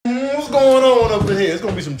on up in here? It's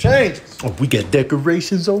gonna be some changes. Oh, we got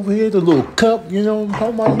decorations over here. The little cup, you know, how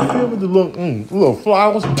about you feel with the little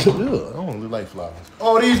flowers? Ugh, I don't really like flowers.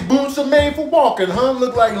 Oh, these boots are made for walking, huh?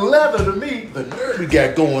 Look like leather to me. The nerve we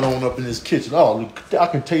got going on up in this kitchen. Oh, I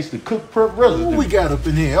can taste the cooked prep residue. What we got up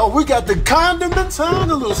in here? Oh, we got the condiments, huh?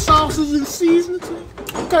 The little sauces and seasonings.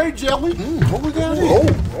 Okay, jelly. What we got here?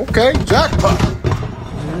 Oh, okay, jackpot.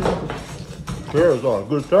 There's a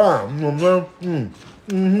good time, you know what I'm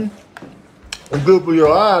saying? It's good for your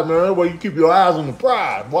eyes, man. That way you keep your eyes on the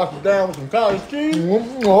prize. Wash it down with some cottage cheese.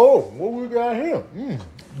 Oh, what we got here?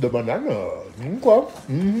 The banana.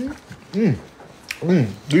 Okay.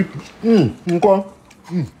 Okay.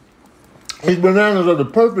 These bananas are the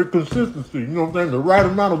perfect consistency. You know what I'm saying? The right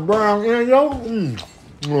amount of brown and yellow. You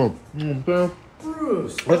know what I'm saying?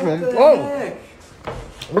 Bruce, that's what the heck?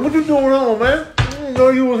 What you doing on, man? I didn't know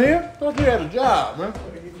you was here. Thought you had a job, man.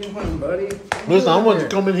 What are you doing, buddy? Listen, I want to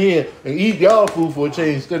come in here and eat y'all food for a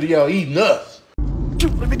change instead of y'all eating us.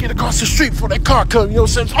 Dude, let me get across the street before that car comes. You know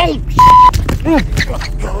what I'm saying?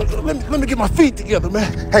 Oh, let me get my feet together,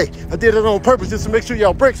 man. Hey, I did it on purpose just to make sure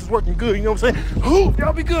y'all brakes is working good. You know what I'm saying? Ooh,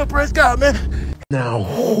 y'all be good, praise God, man. Now,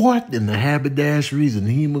 what in the haberdasheries and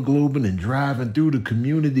hemoglobin and driving through the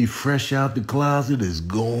community fresh out the closet is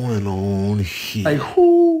going on here? Like,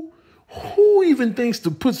 who even thinks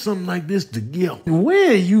to put something like this together?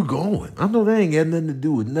 Where are you going? I know that ain't got nothing to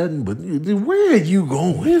do with nothing, but where are you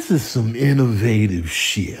going? This is some innovative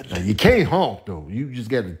shit. Now, you can't honk, though. You just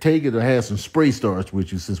got to take it or have some spray starts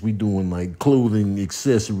with you since we doing, like, clothing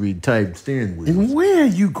accessory type steering wheels. And where are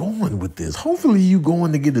you going with this? Hopefully you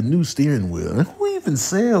going to get a new steering wheel. And who even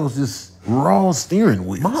sells this raw steering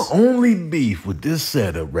wheels? My only beef with this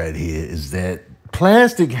setup right here is that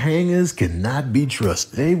plastic hangers cannot be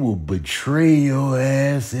trusted. They will betray your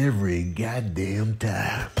ass every goddamn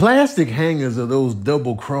time. Plastic hangers are those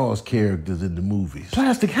double-cross characters in the movies.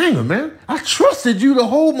 Plastic hanger, man. I trusted you to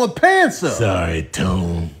hold my pants up. Sorry,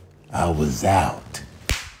 Tone. I was out.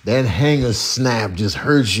 That hanger snap just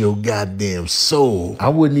hurts your goddamn soul. I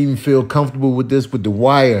wouldn't even feel comfortable with this with the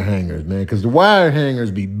wire hangers, man, because the wire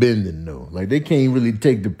hangers be bending, though. Like, they can't really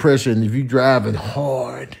take the pressure, and if you driving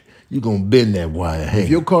hard, you're gonna bend that wire hanger. If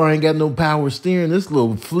your car ain't got no power steering, this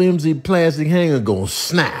little flimsy plastic hanger gonna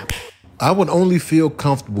snap. I would only feel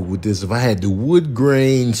comfortable with this if I had the wood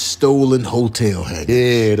grain stolen hotel hanger.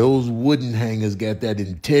 Yeah, those wooden hangers got that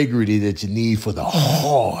integrity that you need for the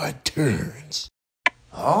hard turns.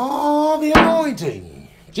 Oh, the anointing.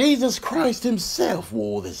 Jesus Christ himself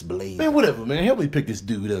wore this blazer. Man, whatever, man. Help me pick this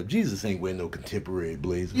dude up. Jesus ain't wearing no contemporary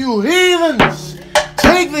blazer. You heathens!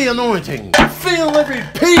 Take the anointing. Feel every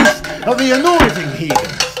piece of the anointing,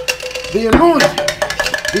 heathens. The anointing.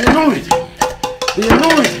 The anointing. The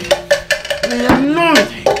anointing. The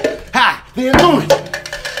anointing. Ha! The anointing.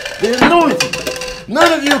 The anointing.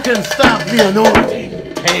 None of you can stop the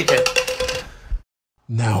anointing. Take it.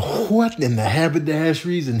 Now, what in the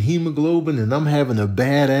haberdasheries and hemoglobin and I'm having a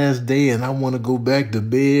badass day and I want to go back to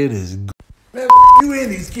bed is... Man, you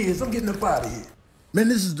and these kids. I'm getting up out of here. Man,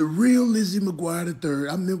 this is the real Lizzie McGuire III.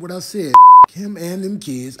 I meant what I said. Him and them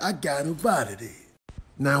kids, I got up out of there.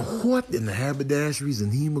 Now, what in the haberdasheries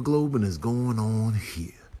and hemoglobin is going on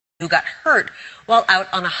here? Who got hurt while out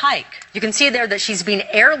on a hike. You can see there that she's being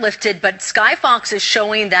airlifted, but Sky Fox is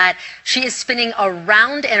showing that she is spinning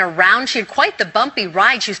around and around. She had quite the bumpy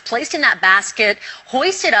ride. She was placed in that basket,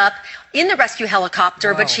 hoisted up in the rescue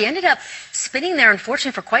helicopter, but she ended up spinning there,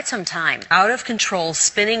 unfortunately, for quite some time. Out of control,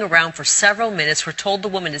 spinning around for several minutes. We're told the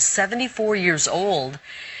woman is 74 years old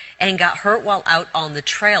and got hurt while out on the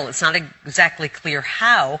trail. It's not exactly clear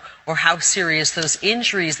how or how serious those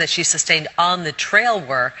injuries that she sustained on the trail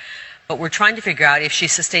were, but we're trying to figure out if she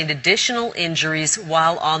sustained additional injuries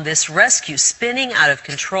while on this rescue, spinning out of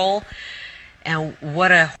control. And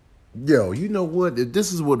what a... Yo, you know what? If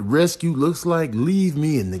this is what rescue looks like, leave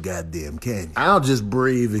me in the goddamn canyon. I'll just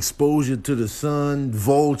brave exposure to the sun,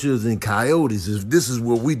 vultures, and coyotes if this is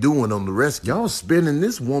what we doing on the rescue. Y'all spinning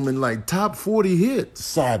this woman like top 40 hits.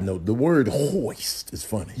 Side note, the word hoist is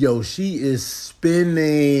funny. Yo, she is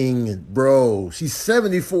spinning, bro. She's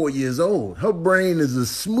 74 years old. Her brain is a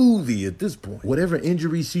smoothie at this point. Whatever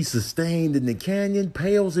injury she sustained in the canyon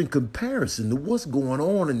pales in comparison to what's going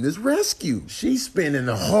on in this rescue. She's spinning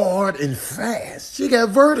hard and fast. She got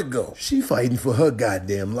vertigo. She fighting for her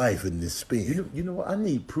goddamn life in this spin. You know what? I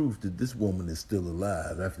need proof that this woman is still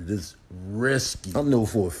alive after this rescue. I know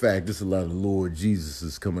for a fact there's a lot of Lord Jesus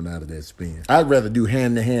is coming out of that spin. I'd rather do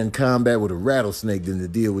hand-to-hand combat with a rattlesnake than to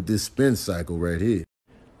deal with this spin cycle right here.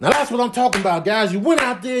 Now that's what I'm talking about, guys. You went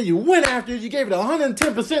out there, you went after it, you gave it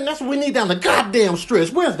 110%. That's what we need down the goddamn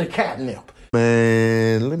stretch. Where's the catnip?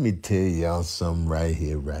 Man, let me tell y'all something right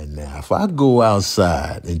here, right now. If I go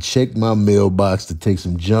outside and check my mailbox to take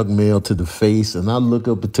some junk mail to the face, and I look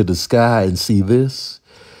up into the sky and see this,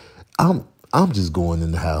 I'm just going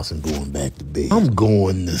in the house and going back to bed. I'm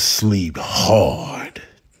going to sleep hard.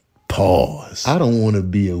 Pause. I don't want to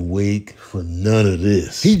be awake for none of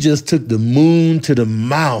this. He just took the moon to the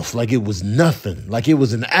mouth like it was nothing, like it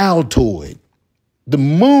was an Altoid. The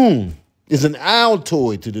moon is an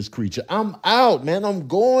Altoid to this creature. I'm out, man. I'm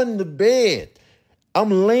going to bed. I'm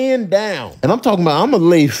laying down. And I'm talking about I'm going to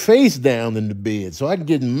lay face down in the bed so I can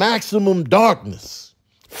get maximum darkness.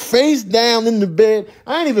 Face down in the bed.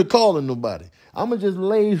 I ain't even calling nobody. I'm going to just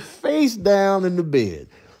lay face down in the bed.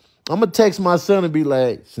 I'm going to text my son and be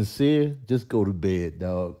like, Sincere, just go to bed,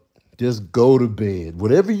 dog. Just go to bed.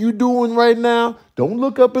 Whatever you doing right now, don't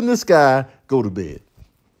look up in the sky. Go to bed.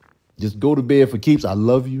 Just go to bed for keeps. I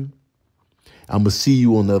love you. I'm going to see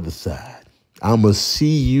you on the other side. I'm going to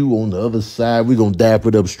see you on the other side. We're going to dap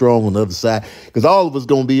it up strong on the other side because all of us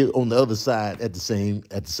going to be on the other side at the same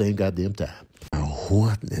goddamn time. Now,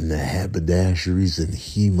 what in the haberdasheries and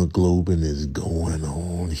hemoglobin is going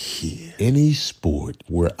on here? Any sport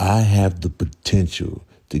where I have the potential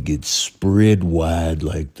to get spread wide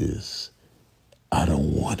like this, I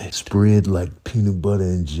don't want it. Spread like peanut butter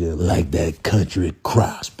and jelly. Like that country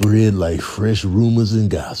crop. Spread like fresh rumors and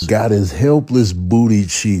gossip. Got his helpless booty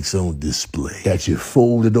cheeks on display. Got you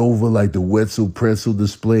folded over like the Wetzel pretzel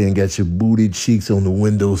display and got your booty cheeks on the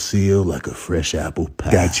windowsill like a fresh apple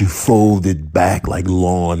pie. Got you folded back like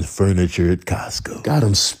lawn furniture at Costco. Got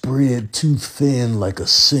him spread too thin like a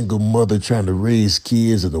single mother trying to raise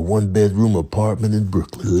kids in a one-bedroom apartment in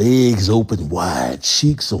Brooklyn. Legs open wide,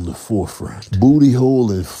 cheeks on the forefront. Booty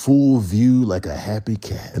hole in full view like a happy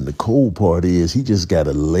cat. And the cold part is he just got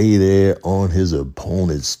to lay there on his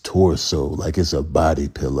opponent's torso like it's a body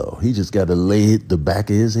pillow. He just got to lay the back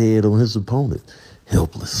of his head on his opponent.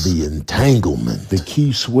 Helpless. The entanglement. The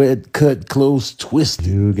keep sweat cut close twisted.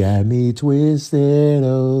 You got me twisted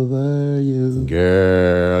over you.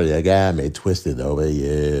 Girl, you got me twisted over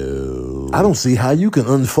you. I don't see how you can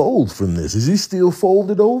unfold from this. Is he still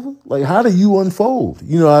folded over? Like, how do you unfold?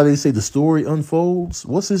 You know how they say the story unfolds?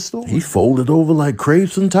 What's his story? He folded over like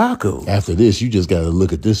crepes and tacos. After this, you just got to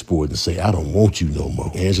look at this sport and say, I don't want you no more.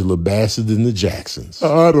 Angela Bassett and the Jacksons.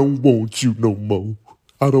 I don't want you no more.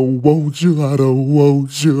 I don't want you, I don't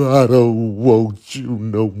want you, I don't want you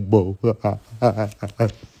no more.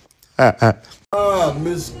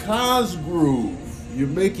 Miss Cosgrove, you're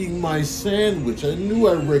making my sandwich. I knew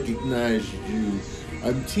I recognized you.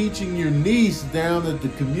 I'm teaching your niece down at the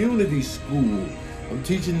community school. I'm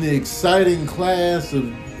teaching the exciting class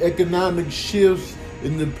of economic shifts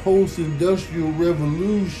in the post-industrial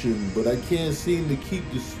revolution, but I can't seem to keep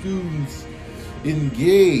the students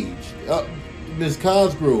engaged. Miss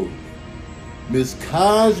Cosgrove,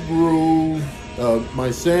 my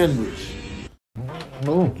sandwich.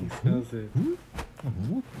 Oh, he smells it.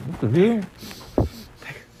 What the hell?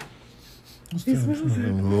 He smells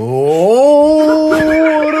it. Oh, the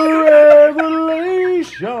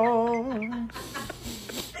revelation.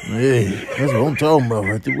 Hey, that's what I'm talking about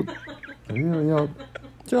right there. What the hell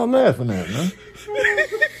y'all laughing at, man?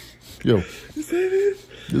 Yo.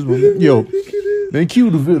 This one, yo, man, cue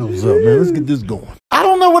the vittles up, man. Let's get this going. I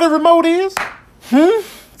don't know what a remote is.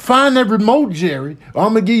 Find that remote, Jerry, or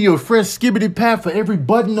I'm going to give you a fresh skibbity pap for every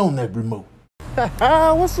button on that remote.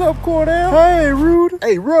 What's up, Cordell? Hey, Rude.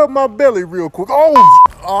 Hey, rub my belly real quick.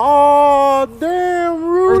 Oh, damn,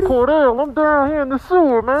 Rude. Hey, Cordell, I'm down here in the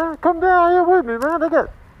sewer, man. Come down here with me, man.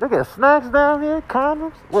 They got snacks down here,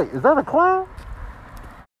 condoms. Wait, is that a clown?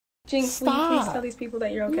 Jinx, will you please tell these people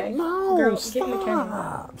that you're okay? No, girl, stop. Get in the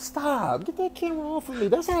camera. Stop. Get that camera off of me.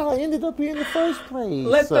 That's how I ended up here in the first place.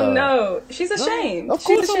 Let them know. She's ashamed. Of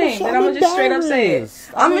course She's ashamed. And I'm going to just straight up say it.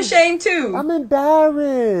 I'm ashamed too. I'm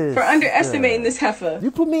embarrassed. For underestimating this heifer. You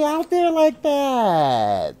put me out there like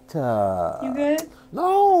that. You good?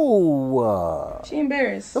 No. She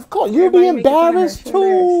embarrassed. Of course. You'll be embarrassed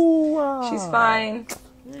too. She's fine.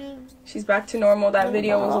 She's back to normal. That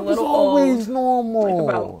video was a little always old. Normal. Like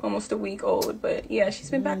about almost a week old. But yeah, she's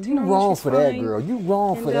been back to normal. You wrong she's for fine. that, girl. You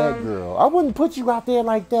wrong for that, girl. I wouldn't put you out there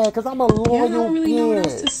like that because I'm a loyal I don't really know what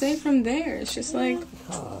else bitch. to say from there. It's just like...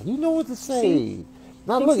 You know what to say. See?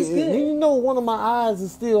 Now look, you know one of my eyes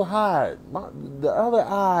is still hot. The other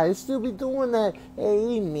eye, it still be doing that.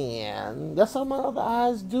 Hey, man. That's how my other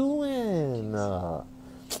eye's doing.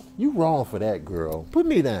 You wrong for that, girl. Put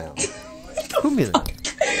me down. Put me down.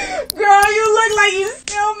 Girl, you look like you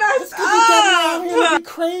still messed up. You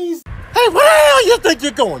crazy. Hey, where the hell you think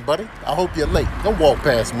you're going, buddy? I hope you're late. Don't walk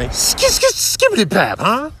past me. Skibbity pap,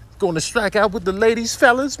 huh? Going to strike out with the ladies,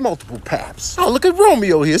 fellas, multiple paps. Oh, look at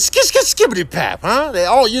Romeo here. Skibbity pap, huh?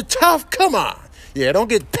 Oh, you're tough? Come on. Yeah, don't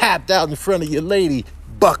get papped out in front of your lady,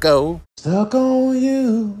 bucko. Stuck on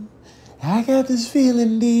you. I got this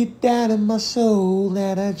feeling deep down in my soul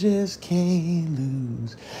that I just can't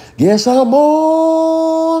lose. Guess I'm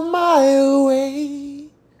on my way.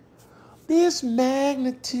 This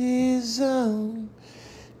magnetism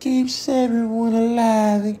keeps everyone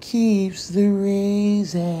alive and keeps the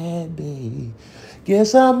rays at bay.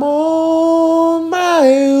 Guess I'm on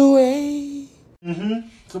my way.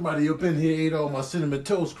 Somebody up in here ate all my cinnamon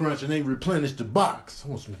toast crunch and they replenished the box. I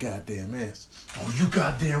want some goddamn answers. Oh, you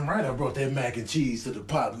goddamn right I brought that mac and cheese to the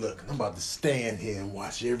potluck. I'm about to stand here and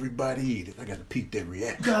watch everybody eat it. I got to peek their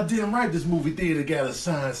reaction. Goddamn right this movie theater got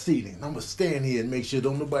assigned seating. I'm gonna stand here and make sure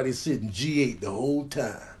don't nobody sit in G8 the whole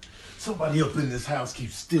time. Somebody up in this house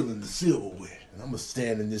keeps stealing the silverware. And I'm gonna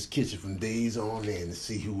stand in this kitchen from days on end to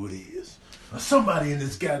see who it is. Or somebody in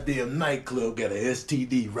this goddamn nightclub got an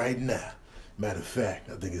STD right now. Matter of fact,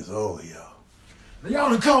 I think it's all of y'all. Now y'all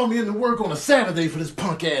done called me into work on a Saturday for this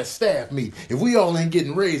punk-ass staff meet. If we all ain't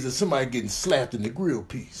getting raised, there's somebody getting slapped in the grill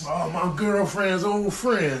piece. Oh, my girlfriend's old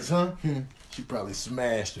friends, huh? She probably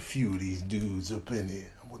smashed a few of these dudes up in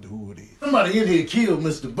here. I wonder who it is. Somebody in here killed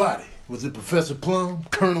Mr. Body. Was it Professor Plum,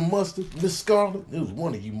 Colonel Mustard, Miss Scarlet? It was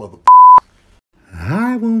one of you motherfuckers.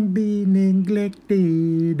 I won't be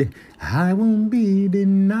neglected. I won't be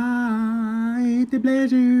denied the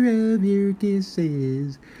pleasure of your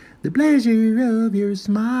kisses, the pleasure of your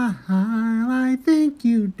smile. I think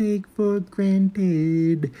you take for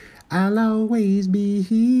granted I'll always be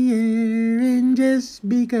here, and just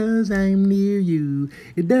because I'm near you,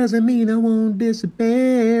 it doesn't mean I won't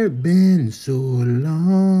disappear. Been so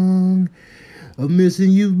long, I'm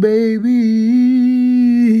missing you, baby.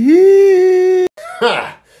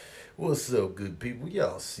 Ha! What's up, good people?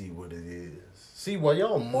 Y'all see what it is. See, while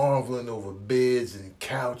y'all marveling over beds and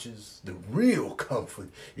couches, the real comfort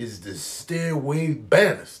is the stairway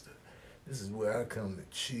banister. This is where I come to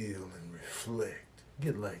chill and reflect.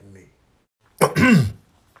 Get like me. Let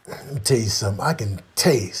me tell you something. I can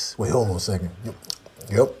taste. Wait, hold on a second.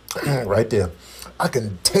 Yep, right there. I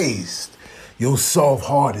can taste your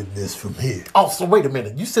soft-heartedness from here. Oh, so wait a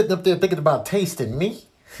minute. You sitting up there thinking about tasting me?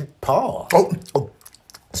 Pause. Oh,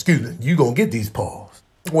 excuse me. You gonna get these paws.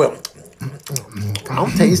 Well,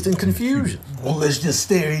 I'm tasting confusion. Well, let's just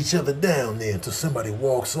stare each other down then until somebody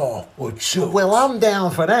walks off or chokes. Well, I'm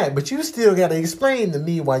down for that, but you still gotta explain to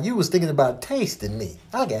me why you was thinking about tasting me.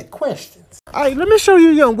 I got questions. All right, let me show you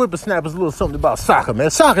young whippersnappers a little something about soccer,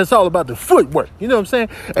 man. Soccer's all about the footwork. You know what I'm saying?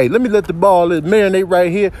 Hey, let me let the ball marinate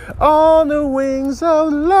right here. On the wings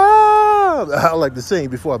of love. I like to sing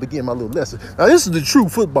before I begin my little lesson. Now, this is the true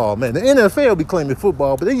football, man. The NFL be claiming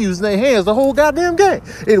football, but they using their hands the whole goddamn game.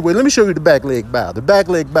 Anyway, let me show you the back leg bow. The back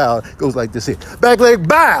leg bow goes like this here. Back leg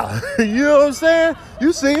bow. You know what I'm saying?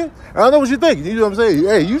 You see it? I know what you're thinking. You know what I'm saying?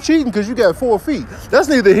 Hey, you cheating because you got 4 feet. That's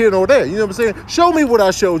neither here nor there. You know what I'm saying? Show me what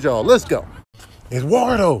I showed y'all. Let's go.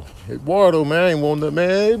 Eduardo, man, I ain't want to,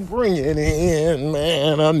 man. Bring it in,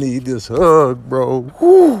 man. I need this hug, bro.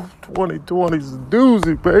 Whew, 2020's a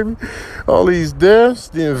doozy, baby. All these deaths,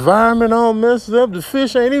 the environment all messed up. The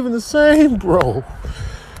fish ain't even the same, bro.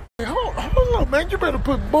 Hey, hold up, man. You better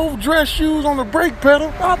put both dress shoes on the brake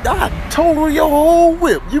pedal. I total your whole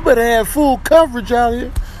whip. You better have full coverage out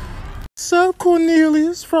here. Sup,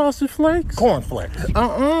 Cornelius? Frosted Flakes? Cornflakes.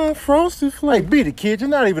 Frosted Flakes. Hey, beat it, kid. You're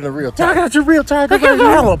not even a real tiger. I got your real tiger. Get the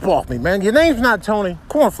hell up off me, man. Your name's not Tony.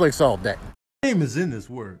 Cornflakes all day. My name is in this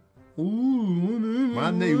word. Ooh,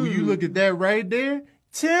 my name. Will you look at that right there?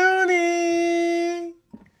 Tony.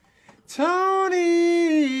 Tony.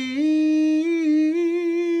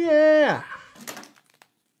 Yeah.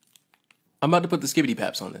 I'm about to put the skibbity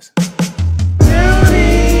paps on this.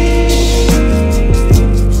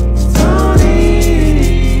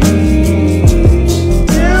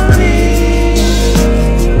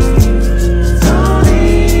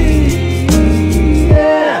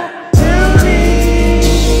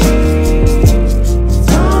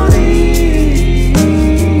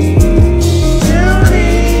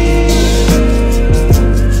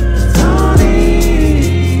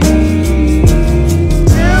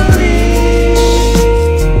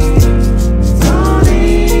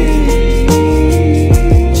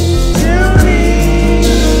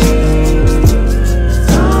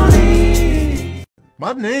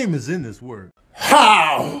 My name is in this word.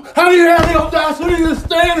 How? How do you have the audacity to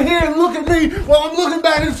stand here and look at me while I'm looking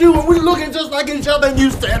back at you and we looking just like each other and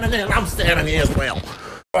you standing there and I'm standing here as well?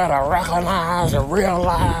 Better recognize and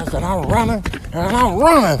realize that I'm running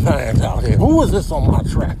things out here. Who is this on my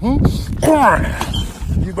track?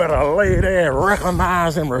 You better lay there,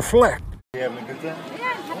 recognize, and reflect. Yeah, I'm having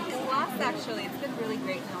a blast actually. It's been really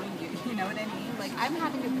great knowing you. You know what I mean? Like, I'm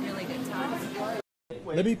having a really good time.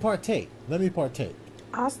 Let me partake.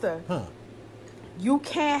 Asta, Huh? you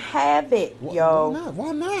can't have it, Why yo. not?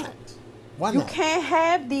 Why You not? can't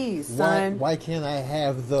have these, son. Why can't I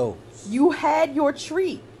have those? You had your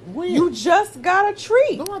treat. When? You just got a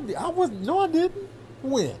treat. No, I didn't.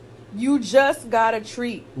 When? You just got a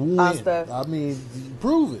treat, When? Asta. I mean,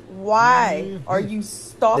 prove it. Why are you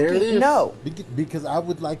stalking? There it is. No, Because I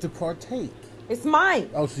would like to partake. it's mine,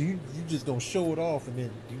 Oh, so you just gonna show it off and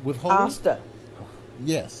then withhold? Asta.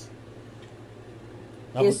 Yes.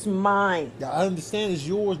 It's mine, I understand it's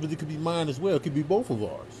yours, but it could be mine as well. It could be both of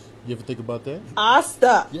ours. You ever think about that?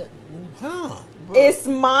 Asta. Yeah. Huh? It's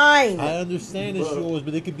mine. I understand it's yours,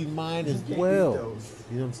 but it could be mine as well. You know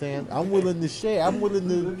what I'm saying? I'm willing to share. I'm willing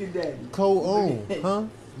to co-own. Huh?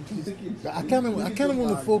 I kind of want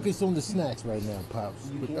to focus on the snacks right now, Pops.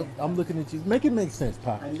 But I'm looking at you. Make it make sense,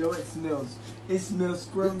 Pops. I know it smells. It smells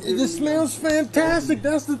scrumptious. It just smells fantastic.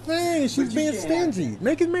 That's the thing. She's being stingy.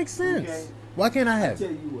 Make it make sense. Okay. Why can't I have Tell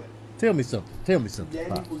it? you what. Tell me something. Daddy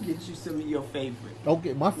Pops. will get you some of your favorite.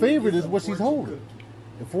 Okay, my favorite is Get what some she's fortune holding. cookie.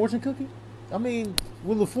 The fortune cookie? I mean,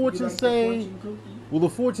 will the You fortune like the say? fortune cookie? Will the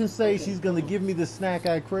fortune say she's gonna give me the snack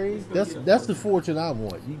I crave? That's the fortune I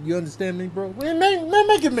want. You understand me, bro? Man,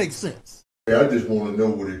 make it make sense. I just want to know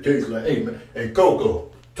what it tastes like. Hey, man, hey, Coco,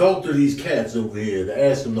 talk to these cats over here to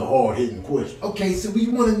ask them the hard-hitting question. Okay, so we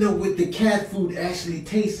want to know what the cat food actually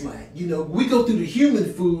tastes like. You know, we go through the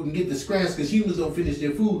human food and get the scraps because humans don't finish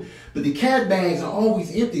their food, but the cat bags are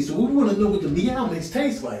always empty, so we want to know what the meow mix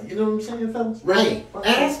tastes like. You know what I'm saying, fellas? Right.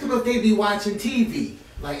 Ask them if they be watching TV.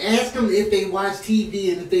 Like, ask them if they watch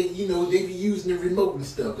TV and if they, you know, they be using the remote and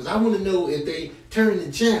stuff. Because I want to know if they turn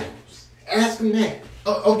the channels. Ask them that.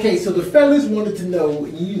 Okay, so the fellas wanted to know,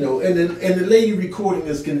 you know, and the lady recording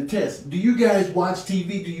us can attest. Do you guys watch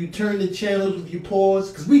TV? Do you turn the channels with your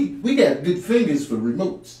paws? Because we got good fingers for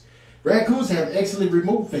remotes. Raccoons have excellent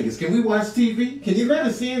remote fingers. Can we watch TV? Can you let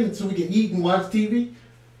us in so we can eat and watch TV?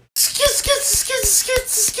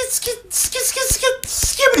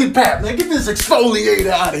 Skibbity pap, man, get this exfoliator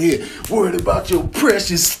out of here. Worried about your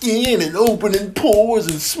precious skin and opening pores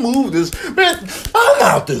and smoothness. Man, I'm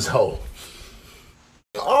out this hole.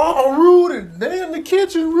 Oh, Rudy, they in the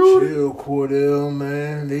kitchen, Rudy. Chill, Cordell,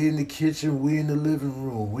 man. They in the kitchen, we in the living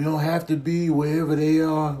room. We don't have to be wherever they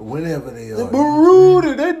are, whenever they are. But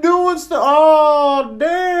Rudy, they doing stuff. Oh,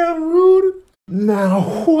 damn, Rudy. Now,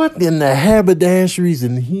 what in the haberdasheries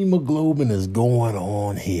and hemoglobin is going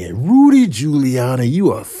on here? Rudy Giuliani,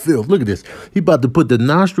 you are filth. Look at this. He about to put the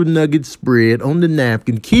nostril nugget spread on the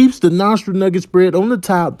napkin, keeps the nostril nugget spread on the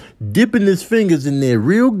top, dipping his fingers in there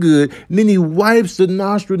real good. And then he wipes the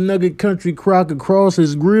nostril nugget country crock across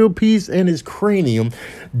his grill piece and his cranium,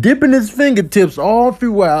 dipping his fingertips all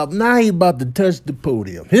throughout. Now he about to touch the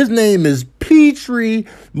podium. His name is Petrie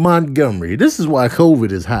Montgomery. This is why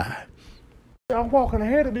COVID is high. I'm walking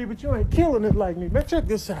ahead of me, but you ain't killing it like me. Man, check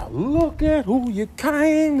this out. Look at who you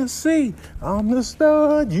came to see. I'm the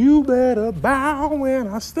stud. You better bow when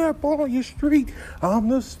I step on your street. I'm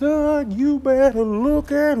the stud. You better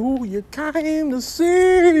look at who you came to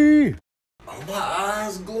see. Are my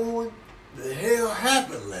eyes glowing? The hell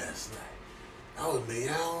happened last night? I was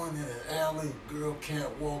meowing in an alley. Girl cat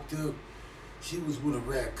walked up. She was with a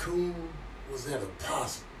raccoon. Was that a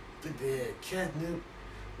possum? Think they had catnip?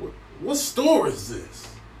 What store is this?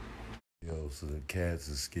 Yo, so the cats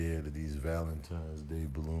are scared of these Valentine's Day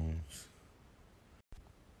balloons.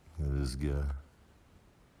 Look at this guy.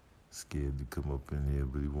 Scared to come up in here,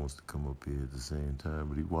 but he wants to come up here at the same time,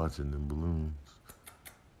 but he watching them balloons.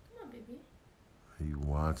 Come on, baby. He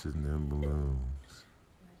watching them balloons.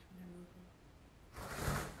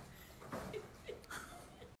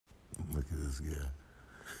 Look at this guy.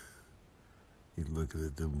 He's looking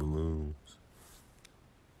at them balloons.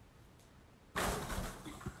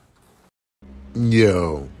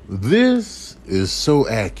 Yo, this is so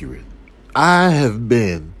accurate. I have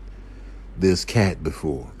been this cat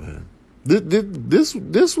before, man. This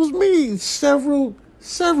was me several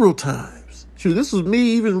times. Sure, this was me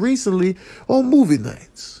even recently on movie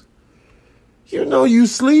nights. You know, you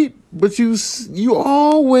sleep, but you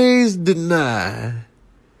always deny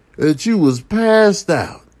that you was passed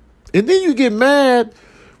out, and then you get mad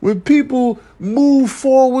when people move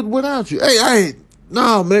forward without you. Hey.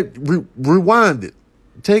 No, man, rewind it.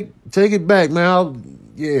 Take it back, man.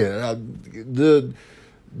 The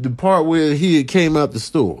part where he came out the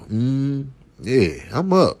store. Yeah,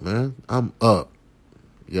 I'm up, man. I'm up.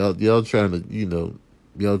 Y'all trying to, you know,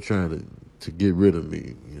 to get rid of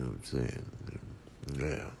me. You know what I'm saying?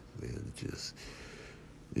 Yeah, man, just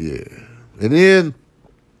and then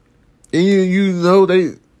you know they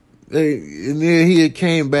and then he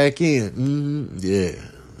came back in.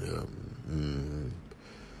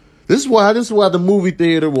 This is why the movie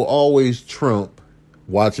theater will always trump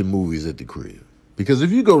watching movies at the crib. Because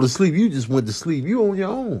if you go to sleep, you just went to sleep. You on your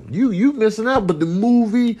own. You missing out. But the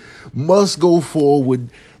movie must go forward.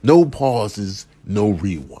 No pauses, no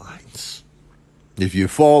rewinds. If you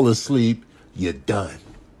fall asleep, you're done.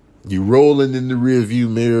 You're rolling in the rearview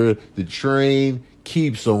mirror. The train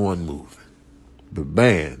keeps on moving. But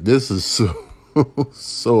man, this is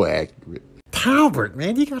so accurate. Talbert,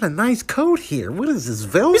 man, you got a nice coat here. What is this,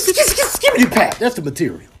 velvet? Skibbity pap. That's the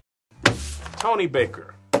material. Tony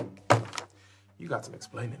Baker, you got some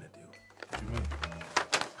explaining to do. What you mean?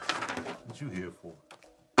 What you here for?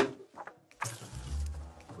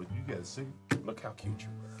 What you got sick? Look how cute you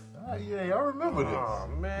were. Yeah, I remember this. Oh,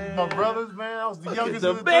 man. My brothers, man, I was the youngest.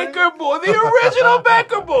 The Baker boy, the original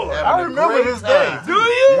Baker boy. I remember this day. Do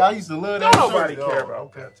you? Yeah, I used to love that. Don't nobody shirt. care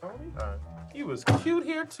about that, Tony. He was cute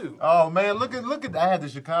here too. Oh man, look at! I had the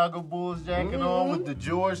Chicago Bulls jacket on with the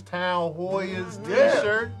Georgetown Hoyas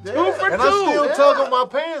T-shirt. Yeah. 2 for 2. And I still tug on my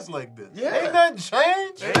pants like this. Yeah. Ain't nothing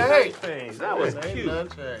changed. Hey, that was cute.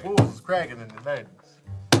 Bulls was cracking in the 90s.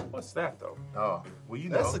 What's that though? Oh, well, you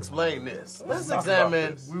know. Let's explain this. Let's talk examine.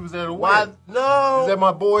 about this. We was at a Why? wedding. No. We was at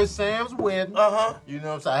my boy Sam's wedding. Uh-huh. You know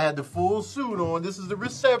what I'm saying? I had the full suit on. This is the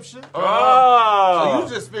reception. So you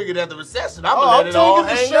just figured at the reception, I'm I'm gonna let it all taking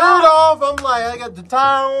the hang shirt out. off. I'm like, I got the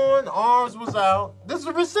tie on, the arms was out. This is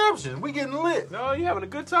a reception. We getting lit. No, you having a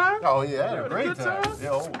good time? Oh yeah, I had a having a great good time. time? Yeah,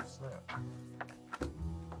 oh snap.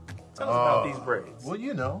 Tell us about these braids. Well,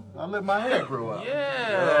 you know, I let my hair grow out.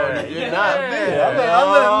 Yeah. You did not. I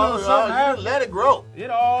let a little something happen. You let it grow. It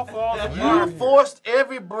all falls You apart. forced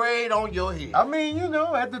every braid on your head. I mean, you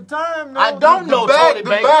know, at the time, I don't know, Tony the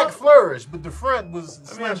Baker. back flourished, but the front was Let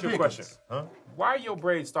me slim ask you a question. pickings. Huh? Why your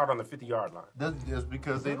braids start on the 50-yard line? That's just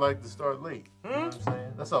because they like to start late. You know what I'm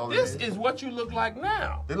saying? That's all This it is what you look like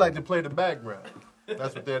now. They like to play the background.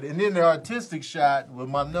 That's what that is. And then the artistic shot with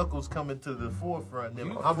my knuckles coming to the forefront.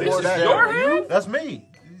 I'm This more is that. your hair? That's me.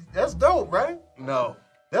 That's dope, right? No.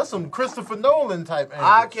 That's some Christopher Nolan type angle.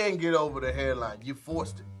 I can't get over the hairline. You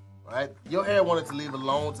forced it. Right? Your hair wanted to leave a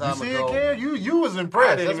long time You see ago. it, Ken? You was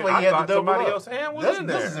impressed. didn't That's even- why I you had thought to double somebody up. else's hand was in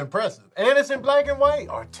there. This is impressive. And it's in black and white.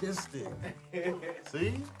 Artistic.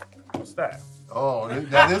 See? What's that? Oh,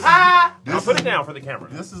 now Now put it down for the camera.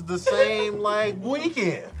 This is the same like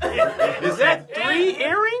weekend. Is that 3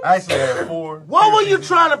 earrings? I actually had 4. What were you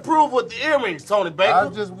trying to prove with the earrings, Tony Baker? I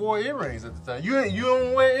just wore earrings at the time. You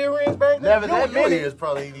don't wear earrings back then? Never that Your many. ears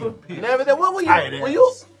probably ain't even pierced. Never that. What were you? Tight Were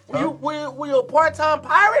ass. were you a part-time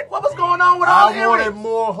pirate? What was going on with all the I wanted earrings?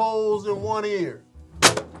 more holes in one ear.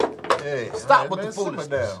 Hey, Stop with man, the simmer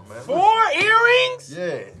foolishness. down, man. 4 earrings?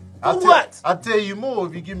 Yeah. For what? I'll tell you more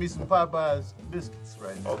if you give me some Popeyes biscuits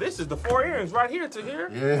right now. Oh, this is the 4 earrings right here to here.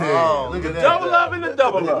 Yeah. Oh, look at that. Double up and the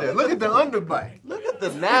double Look at up. that. Look at the underbite. Look at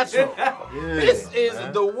the natural. This is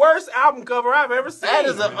the worst album cover I've ever seen. That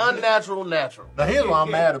is an unnatural natural. Now here's why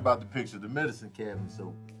I'm mad about the picture. The medicine cabinet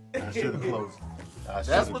soap. I should have closed it.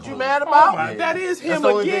 That's what you mad about? Oh my, that is him That's the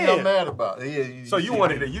only thing I'm again. mad about. Yeah, So you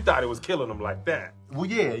wanted it. You thought it was killing him like that. Well,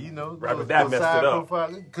 yeah, you know. Right, but that messed it up.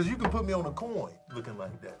 Because you can put me on a coin looking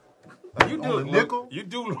like that. You On do a nickel. You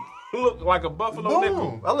do look like a buffalo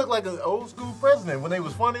nickel. Boom. I look like an old school president when they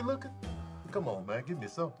was funny looking. Come on, man. Give me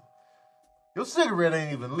something. Your cigarette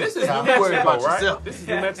ain't even lit. This is New I'm worried Mexico, about right? yourself. This is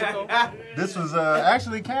New Mexico. This was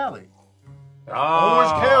actually Cali. Oh.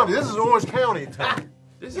 Orange County. This is Orange County time.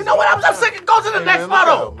 You know what? I'm sick. Go to the Hey, next man, look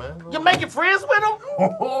photo. out, man. You making friends with them?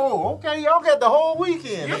 Oh, okay. Y'all got the whole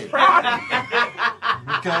weekend. Here.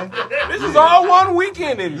 Okay. This is all one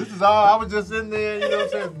weekend in This is all. I was just in there. You know what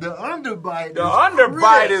I'm saying? The underbite. The is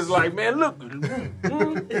underbite crisp. is like, man, look.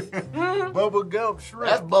 Bubble gum shrimp.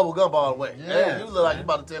 That's bubble gum all the way. Yeah. You look like you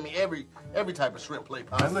about to tell me every type of shrimp plate.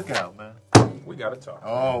 Man, look out, man. We gotta talk.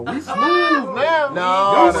 Oh, we smooth now.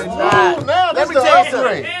 No, we it's smooth not. now. Let This me the tell you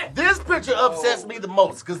upgrade. something. This picture upsets me the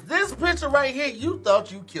most because this picture right here, you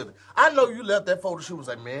thought you killed it. I know you left that photo shoot was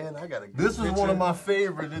like, man, I gotta. Get This is one of my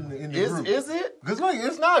favorite in the group. Is it? Because look,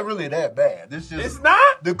 it's not really that bad. It's just It's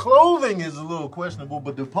not? the clothing is a little questionable,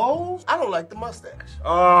 but the pose, I don't like the mustache.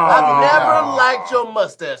 Oh. I've never liked your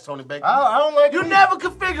mustache, Tony Baker. I don't like. You it never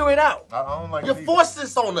could figure it out. either. I don't like. You it either. forced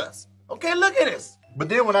this on us. Okay, look at this. But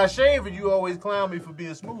then when I shave it, you always clown me for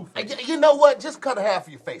being smooth. You know what? Just cut half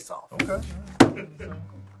of your face off. Okay.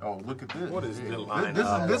 Oh, look at this. What is Yeah. the line?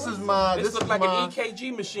 This is my. This looks like my, an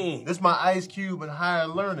EKG machine. This is my Ice Cube and higher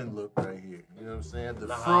learning look right here. You know what I'm saying? The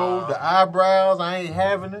fro, the eyebrows, I ain't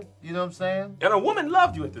having it. You know what I'm saying? And a woman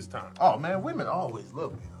loved you at this time. Oh, man, women always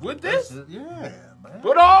love me. With this? Yeah, man.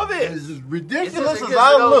 With all this? It's as ridiculous It's as just,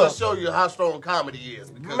 I look. to show you how strong comedy is.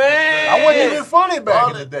 Because Man. I wasn't even funny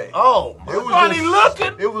back in the day. Oh, It was funny just-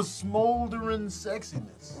 looking. It was smoldering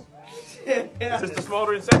sexiness. Is this the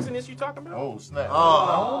smoldering sexiness you talking about? Oh, snap. Oh,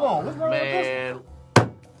 hold on. What's wrong with this? man.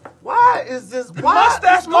 Why is this? Why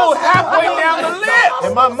Mustache go halfway down the lips.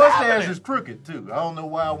 And my mustache is crooked, too. I don't know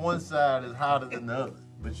why one side is hotter than the other.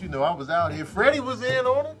 But, you know, I was out here. Freddie was in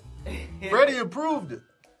on it. Freddie approved it.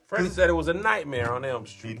 Freddie said it was a nightmare on Elm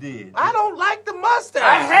Street. He did. I don't like the mustache.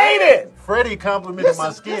 I hate it. Freddie complimented my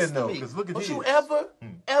Listen skin, to though, me. because look at Don't this. you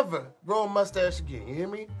ever grow a mustache again? You hear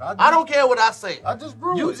me? I I don't care what I say. I just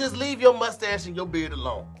grew You it. just leave your mustache and your beard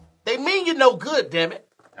alone. They mean you no good, damn it.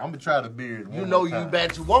 I'm going to try the beard. You know you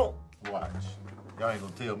bet you won't. Watch. Y'all ain't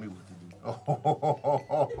going to tell me what to do.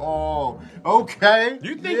 Oh, okay.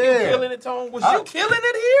 You think you killing it, Tone? Was you killing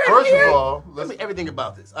it here? First of all, Let me everything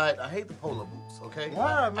about this. I hate the polo boots, okay?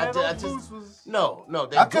 Why, man? I Those boots was... No,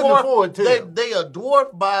 they I couldn't afford to. They are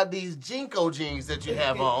dwarfed by these Jinko jeans that you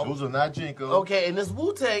have on. Those are not Jinko. Okay, and this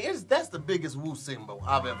Wu-Tang, that's the biggest Wu symbol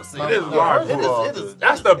I've ever seen. It is large. It is.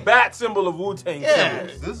 That's the bat symbol of Wu-Tang. Yeah.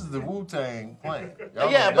 symbol. This is the Wu-Tang plan.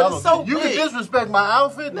 Yeah, but it's so You big. can disrespect my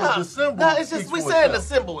outfit, but the symbol. No, it's just speaks we for saying the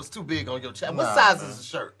itself. symbol is too big on your chest. What Nah, size man. is the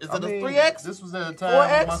shirt? Is I it a mean, 3X? This was at a time when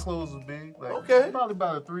 4X? my clothes was big. Like, Okay. Probably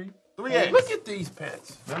about a 3. 3X. Look at these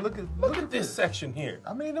pants. Man, look Look at this section here.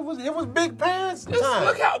 I mean, it was big pants. at the This, time.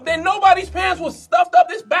 look how then nobody's pants was stuffed up.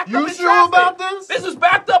 This backed You up in sure traffic. about this? This is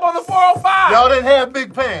backed up on the 405. Y'all didn't have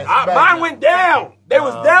big pants. back Mine then. went down. They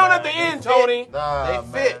was Nah, down man, at the they end, fit. Tony. Nah, They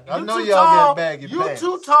man. fit. I You know too y'all tall. got baggy You pants.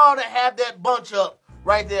 too tall to have that bunch up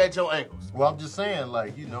right there at your ankles. Well, I'm just saying,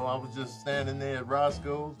 like, you know, I was just standing there at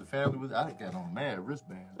Roscoe's. The family was, I got on mad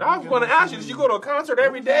wristband. I was going to ask you, did you go to a concert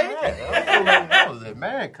every day? I was at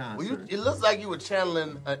mad concert. Well, it looks like you were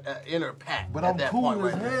channeling an inner Pat But at I'm that cool point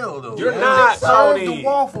as right hell, though. You're man. not, Serve Tony. the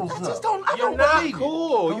waffles I up. just don't. I You're don't not believe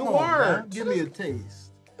cool. Come You on, weren't. man. Give me a taste.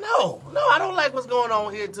 No, I don't like what's going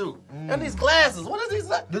on here too. And these glasses, what is these?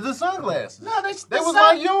 They're the sunglasses. No, they was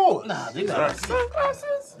like yours. Nah, they got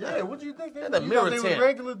Sunglasses? Yeah, what do you think? They're They the mirror they were tint.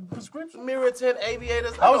 regular prescription. mirror tint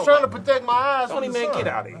aviators. I was trying to protect my eyes Tony, from the man, sun. get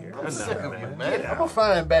out of here. I'm sick of you, I'm man. gonna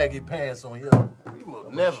find baggy pants on you. You will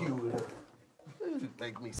never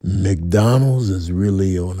make me. McDonald's is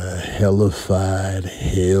really on a hellified,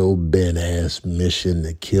 hell-bent ass mission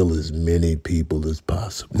to kill as many people as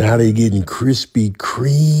possible. Now they getting Krispy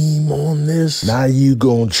Kreme on this. Now you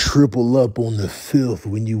gonna triple up on the filth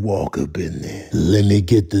when you walk up in there. Let me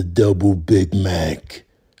get the double Big Mac,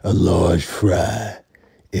 a large fry,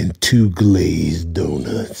 and 2 glazed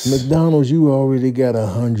donuts. McDonald's, you already got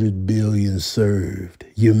 100 billion served.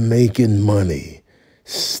 You're making money.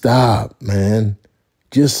 Stop, man.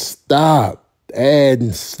 Just stop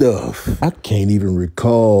adding stuff. I can't even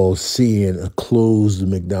recall seeing a closed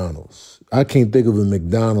McDonald's. I can't think of a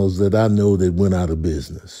McDonald's that I know that went out of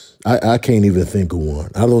business. I can't even think of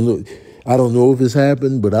one. I don't know if it's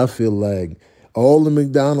happened, but I feel like all the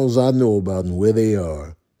McDonald's I know about and where they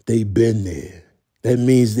are, they've been there. That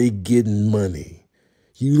means they getting money.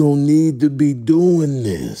 You don't need to be doing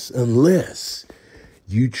this unless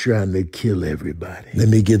you trying to kill everybody. Let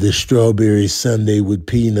me get the strawberry sundae with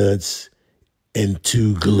peanuts and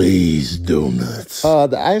 2 glazed donuts.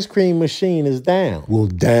 The ice cream machine is down. We'll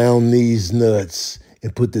down these nuts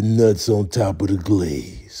and put the nuts on top of the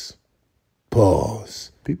glaze.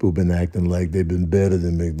 Pause. People been acting like they've been better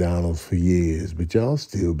than McDonald's for years, but y'all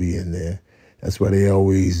still be in there. That's why they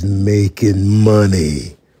always making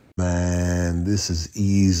money. Man, this is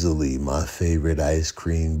easily my favorite ice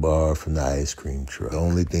cream bar from the ice cream truck. The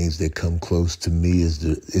only things that come close to me is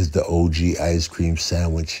the OG ice cream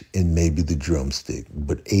sandwich and maybe the drumstick.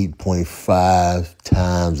 But 8.5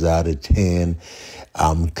 times out of 10,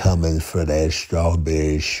 I'm coming for that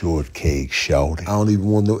strawberry shortcake shorty. I don't even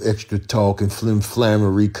want no extra talk and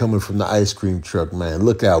flim-flammery coming from the ice cream truck, man.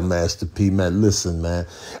 Look out, Master P, man. Listen, man.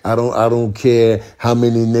 I don't care how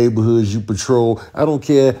many neighborhoods you patrol. I don't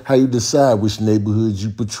care how you decide which neighborhoods you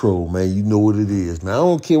patrol, man. You know what it is, man. I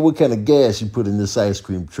don't care what kind of gas you put in this ice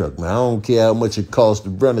cream truck, man. I don't care how much it costs to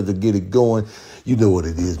run it to get it going. You know what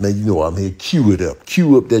it is, man. You know I'm here. Cue it up.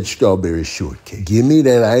 Cue up that strawberry shortcake. Give me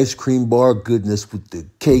that ice cream bar goodness with with the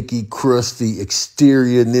cakey, crusty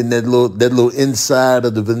exterior, and then that little inside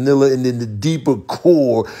of the vanilla, and then the deeper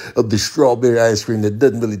core of the strawberry ice cream that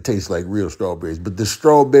doesn't really taste like real strawberries, but the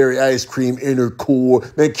strawberry ice cream inner core,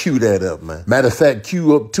 man, cue that up, man. Matter of fact,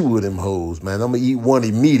 cue up 2 of them hoes, man. I'm gonna eat one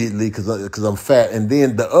immediately because I'm fat, and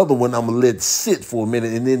then the other one I'm gonna let sit for a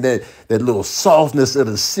minute, and then that little softness of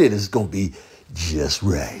the sit is gonna be just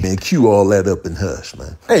right. Man, cue all that up and hush,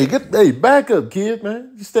 man. Hey, back up, kid,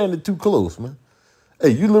 man. You're standing too close, man.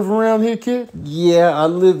 Hey, you live around here, kid? Yeah, I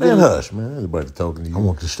live in... Man, hush, man. Ain't nobody talking to you. I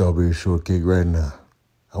want the strawberry shortcake right now.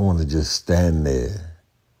 I want to just stand there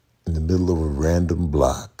in the middle of a random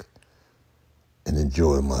block and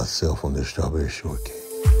enjoy myself on the strawberry shortcake.